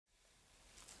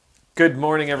Good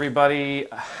morning, everybody.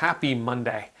 Happy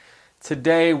Monday.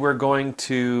 Today we're going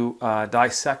to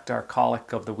dissect our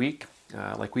Collect of the Week,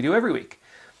 like we do every week.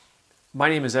 My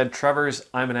name is Ed Trevors.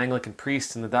 I'm an Anglican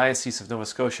priest in the Diocese of Nova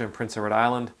Scotia and Prince Edward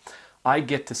Island. I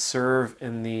get to serve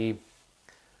in the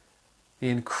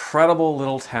incredible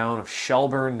little town of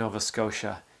Shelburne, Nova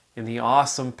Scotia, in the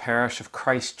awesome parish of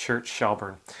Church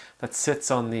Shelburne that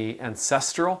sits on the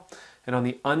ancestral and on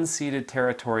the unceded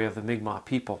territory of the Mi'kmaq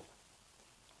people.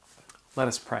 Let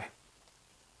us pray.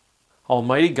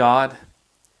 Almighty God,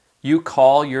 you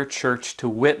call your church to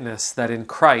witness that in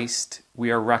Christ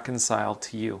we are reconciled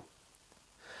to you.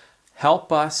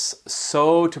 Help us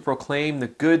so to proclaim the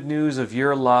good news of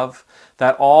your love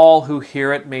that all who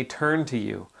hear it may turn to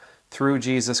you through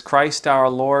Jesus Christ our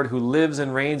Lord, who lives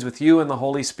and reigns with you in the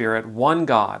Holy Spirit, one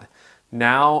God,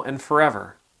 now and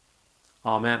forever.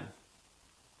 Amen.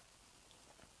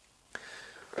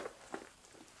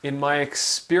 In my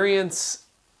experience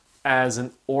as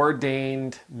an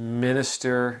ordained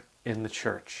minister in the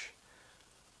church,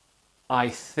 I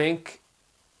think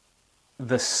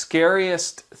the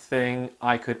scariest thing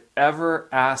I could ever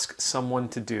ask someone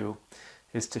to do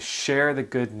is to share the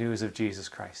good news of Jesus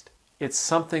Christ. It's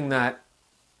something that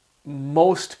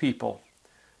most people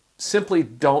simply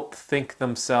don't think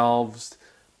themselves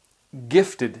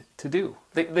gifted to do.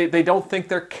 They don't think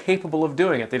they're capable of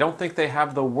doing it. They don't think they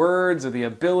have the words or the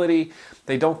ability.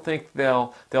 They don't think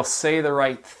they'll say the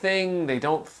right thing. They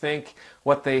don't think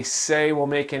what they say will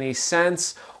make any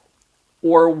sense.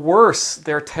 Or worse,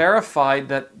 they're terrified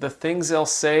that the things they'll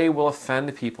say will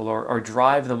offend people or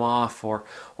drive them off or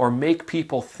make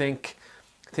people think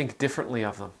differently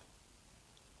of them.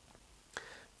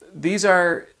 These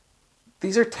are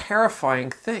terrifying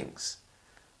things.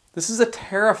 This is a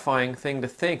terrifying thing to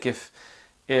think if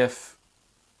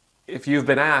you've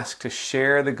been asked to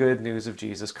share the good news of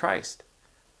Jesus Christ.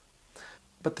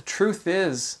 But the truth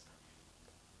is,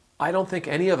 I don't think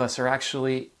any of us are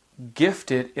actually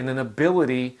gifted in an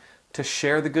ability to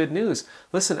share the good news.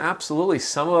 Listen, absolutely,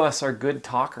 some of us are good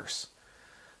talkers.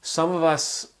 Some of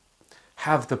us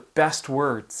have the best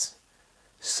words.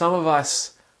 Some of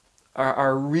us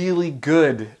are really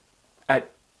good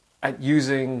at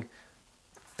using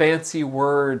fancy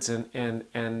words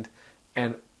and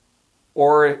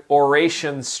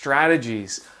oration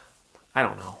strategies. I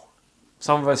don't know.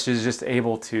 Some of us is just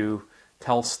able to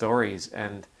tell stories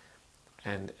and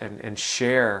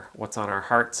share what's on our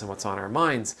hearts and what's on our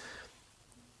minds.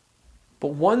 But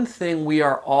one thing we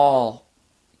are all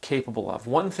capable of,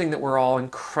 one thing that we're all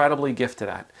incredibly gifted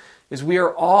at, is we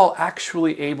are all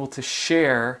actually able to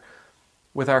share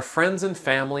with our friends and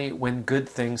family when good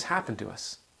things happen to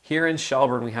us. Here in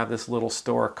Shelburne, we have this little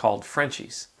store called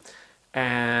Frenchie's.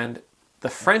 And the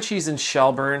Frenchie's in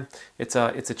Shelburne, it's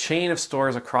a chain of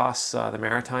stores across the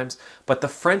Maritimes, but the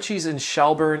Frenchie's in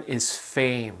Shelburne is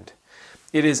famed.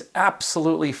 It is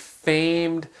absolutely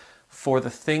famed for the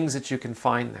things that you can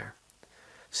find there.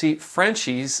 See,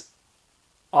 Frenchie's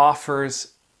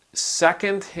offers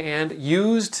second-hand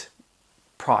used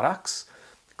products,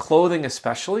 clothing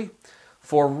especially,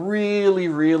 for really,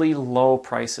 really low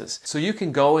prices. So you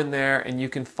can go in there and you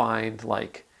can find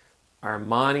like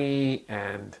Armani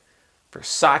and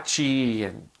Versace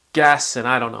and Guess, and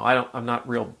I don't know. I'm not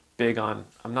real big on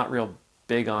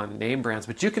name brands,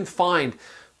 but you can find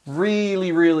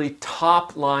really, really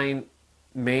top line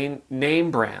main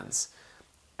name brands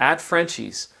at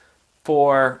Frenchie's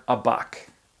for $1,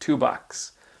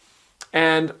 $2.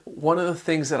 And one of the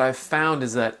things that I've found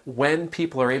is that when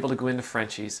people are able to go into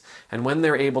Frenchie's and when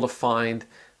they're able to find,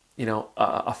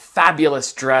 a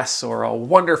fabulous dress or a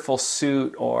wonderful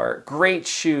suit or great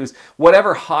shoes,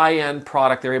 whatever high-end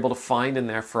product they're able to find in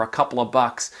there for a couple of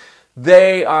bucks,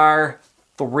 they are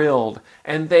thrilled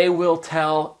and they will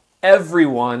tell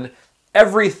everyone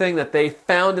everything that they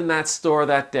found in that store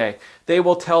that day. They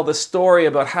will tell the story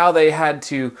about how they had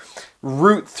to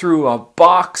root through a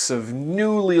box of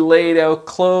newly laid out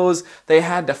clothes. They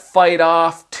had to fight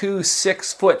off 2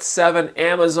 6'7"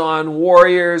 Amazon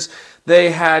warriors.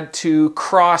 They had to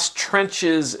cross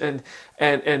trenches and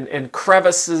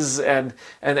crevices and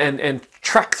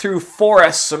trek through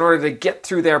forests in order to get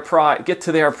to their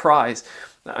prize.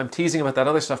 I'm teasing about that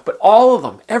other stuff, but all of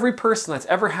them, every person that's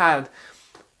ever had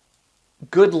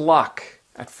good luck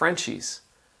at Frenchie's,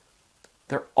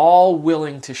 they're all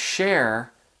willing to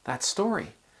share that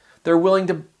story. They're willing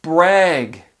to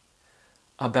brag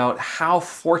about how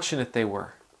fortunate they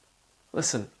were.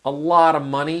 Listen, a lot of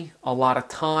money, a lot of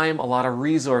time, a lot of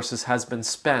resources has been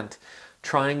spent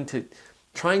trying to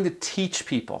teach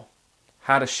people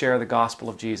how to share the gospel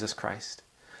of Jesus Christ.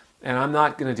 And I'm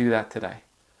not going to do that today.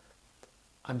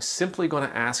 I'm simply going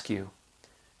to ask you,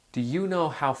 do you know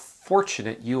how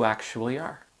fortunate you actually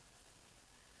are?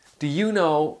 Do you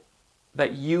know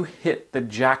that you hit the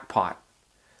jackpot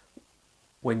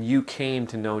when you came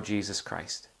to know Jesus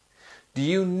Christ? Do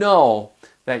you know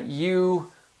that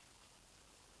you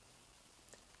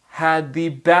had the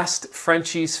best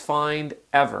Frenchie's find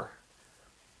ever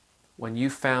when you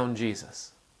found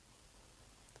Jesus?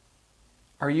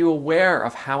 Are you aware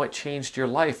of how it changed your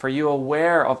life? Are you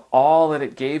aware of all that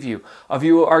it gave you?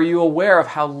 Are you aware of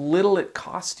how little it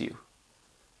cost you?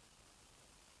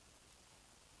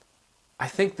 I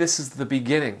think this is the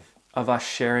beginning of us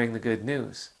sharing the good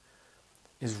news,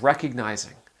 is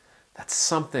recognizing that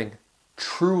something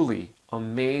truly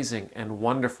amazing and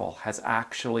wonderful has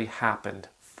actually happened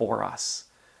for us.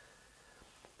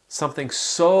 Something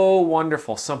so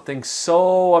wonderful, something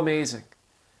so amazing,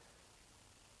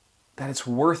 that it's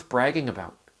worth bragging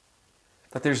about,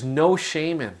 that there's no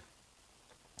shame in,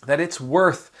 that it's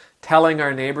worth telling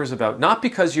our neighbors about, not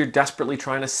because you're desperately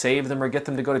trying to save them or get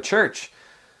them to go to church,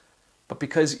 but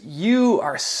because you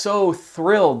are so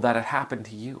thrilled that it happened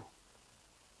to you.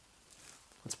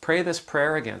 Let's pray this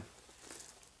prayer again.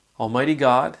 Almighty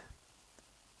God,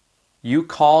 you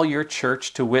call your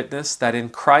church to witness that in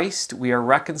Christ we are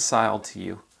reconciled to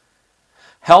you.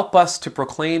 Help us to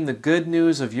proclaim the good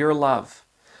news of your love,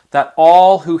 that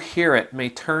all who hear it may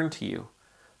turn to you.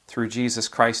 Through Jesus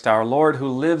Christ our Lord, who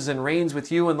lives and reigns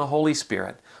with you in the Holy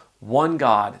Spirit, one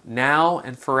God, now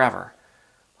and forever.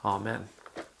 Amen.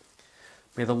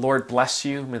 May the Lord bless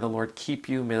you. May the Lord keep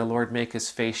you. May the Lord make his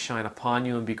face shine upon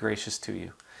you and be gracious to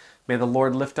you. May the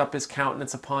Lord lift up his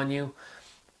countenance upon you,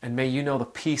 and may you know the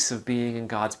peace of being in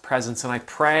God's presence. And I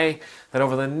pray that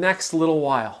over the next little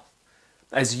while,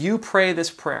 as you pray this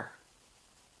prayer,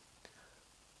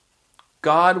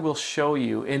 God will show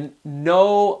you in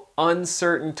no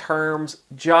uncertain terms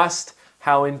just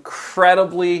how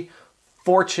incredibly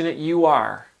fortunate you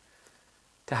are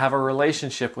to have a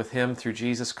relationship with him through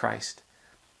Jesus Christ.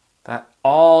 That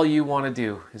all you want to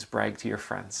do is brag to your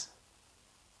friends.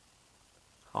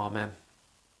 Amen.